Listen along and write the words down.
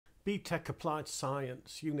BTEC Applied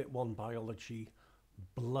Science, Unit 1 Biology,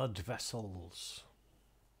 blood vessels.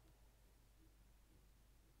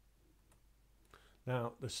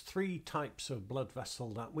 Now, there's three types of blood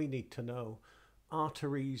vessel that we need to know: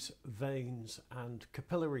 arteries, veins, and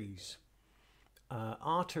capillaries.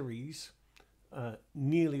 Arteries,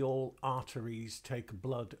 nearly all arteries take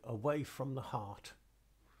blood away from the heart.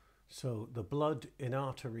 So the blood in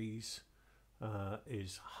arteries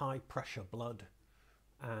is high pressure blood,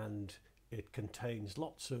 and it contains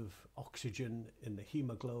lots of oxygen in the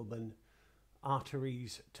hemoglobin.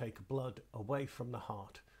 Arteries take blood away from the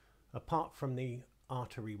heart, apart from the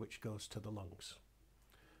artery which goes to the lungs.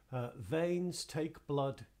 Veins take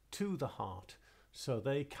blood to the heart, so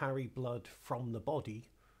they carry blood from the body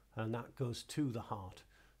and that goes to the heart.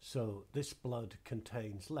 So this blood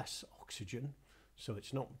contains less oxygen, so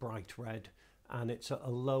it's not bright red, and it's at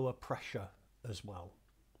a lower pressure as well.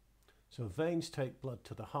 So veins take blood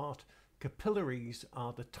to the heart. Capillaries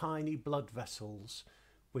are the tiny blood vessels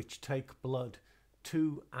which take blood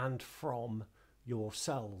to and from your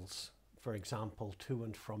cells, for example, to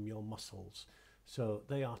and from your muscles. So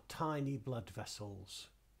they are tiny blood vessels.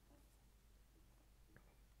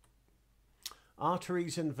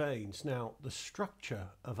 Arteries and veins. Now, the structure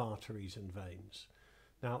of arteries and veins.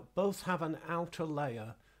 Now, both have an outer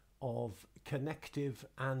layer of connective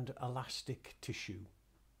and elastic tissue.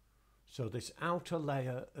 So this outer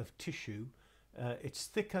layer of tissue, it's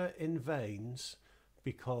thicker in veins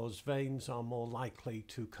because veins are more likely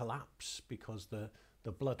to collapse because the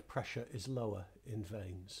blood pressure is lower in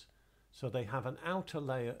veins. So they have an outer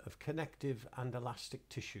layer of connective and elastic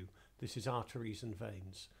tissue. This is arteries and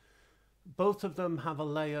veins. Both of them have a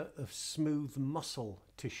layer of smooth muscle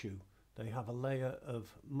tissue. They have a layer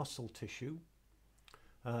of muscle tissue.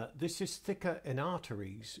 This is thicker in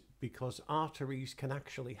arteries because arteries can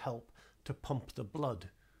actually help to pump the blood.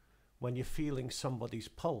 When you're feeling somebody's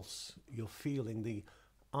pulse, you're feeling the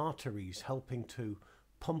arteries helping to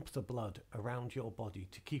pump the blood around your body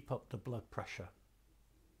to keep up the blood pressure.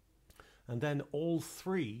 And then all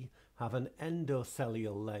three have an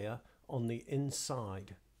endothelial layer on the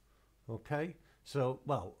inside. Okay, so,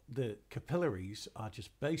 well, the capillaries are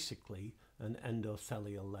just basically an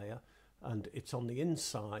endothelial layer, and it's on the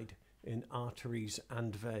inside in arteries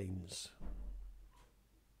and veins.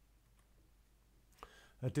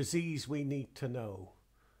 A disease we need to know: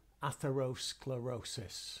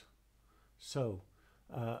 atherosclerosis. So,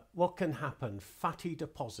 what can happen? Fatty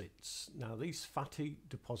deposits. Now, these fatty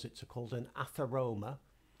deposits are called an atheroma,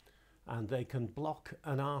 and they can block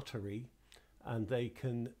an artery, and they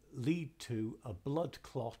can lead to a blood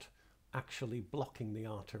clot actually blocking the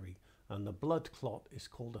artery, and the blood clot is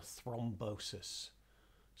called a thrombosis.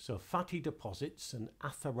 So fatty deposits, an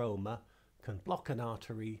atheroma, can block an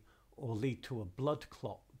artery or lead to a blood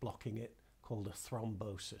clot blocking it, called a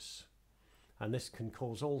thrombosis. And this can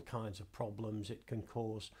cause all kinds of problems. It can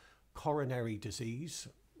cause coronary disease,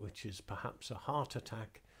 which is perhaps a heart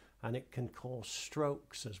attack, and it can cause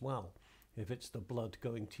strokes as well if it's the blood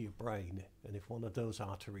going to your brain. And if one of those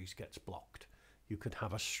arteries gets blocked, you could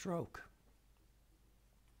have a stroke.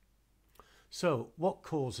 So what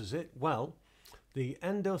causes it? Well, the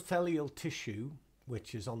endothelial tissue,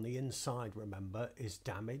 which is on the inside, remember, is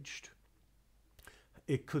damaged.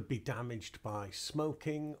 It could be damaged by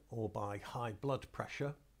smoking or by high blood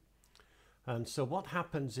pressure. And so what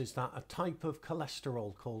happens is that a type of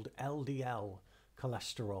cholesterol called LDL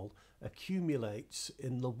cholesterol accumulates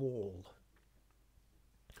in the wall.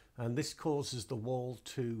 And this causes the wall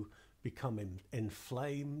to become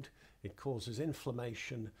inflamed. It causes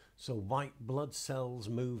inflammation, so white blood cells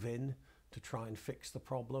move in to try and fix the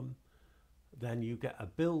problem. Then you get a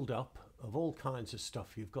build-up of all kinds of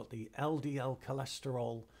stuff. You've got the LDL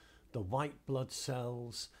cholesterol, the white blood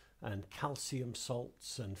cells, and calcium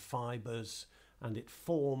salts and fibers, and it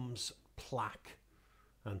forms plaque.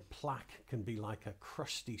 And plaque can be like a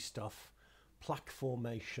crusty stuff, plaque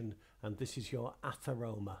formation, and this is your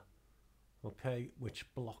atheroma, okay,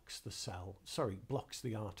 which blocks the cell, blocks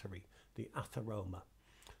the artery, the atheroma.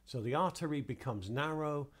 So the artery becomes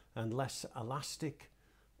narrow and less elastic,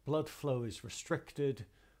 blood flow is restricted,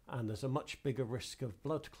 and there's a much bigger risk of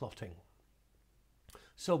blood clotting.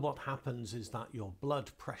 So what happens is that your blood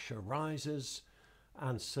pressure rises,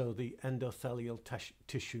 and so the endothelial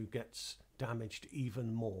tissue gets damaged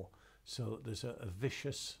even more. So there's a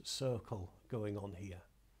vicious circle going on here.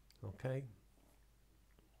 Okay.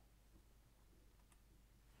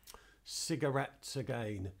 Cigarettes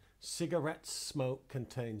again. Cigarette smoke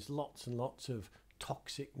contains lots and lots of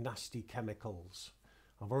toxic, nasty chemicals.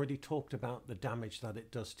 I've already talked about the damage that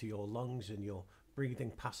it does to your lungs and your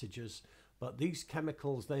breathing passages, But these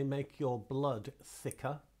chemicals, they make your blood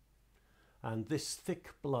thicker, and this thick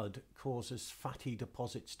blood causes fatty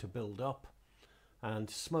deposits to build up, and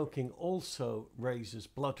smoking also raises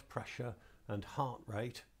blood pressure and heart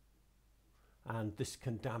rate, and this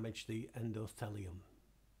can damage the endothelium.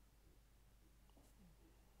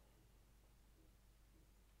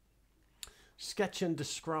 Sketch and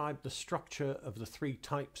describe the structure of the three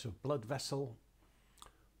types of blood vessel.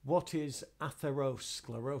 What is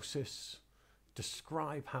atherosclerosis?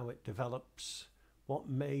 Describe how it develops. What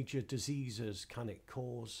major diseases can it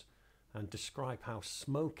cause? And describe how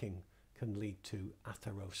smoking can lead to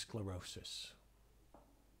atherosclerosis.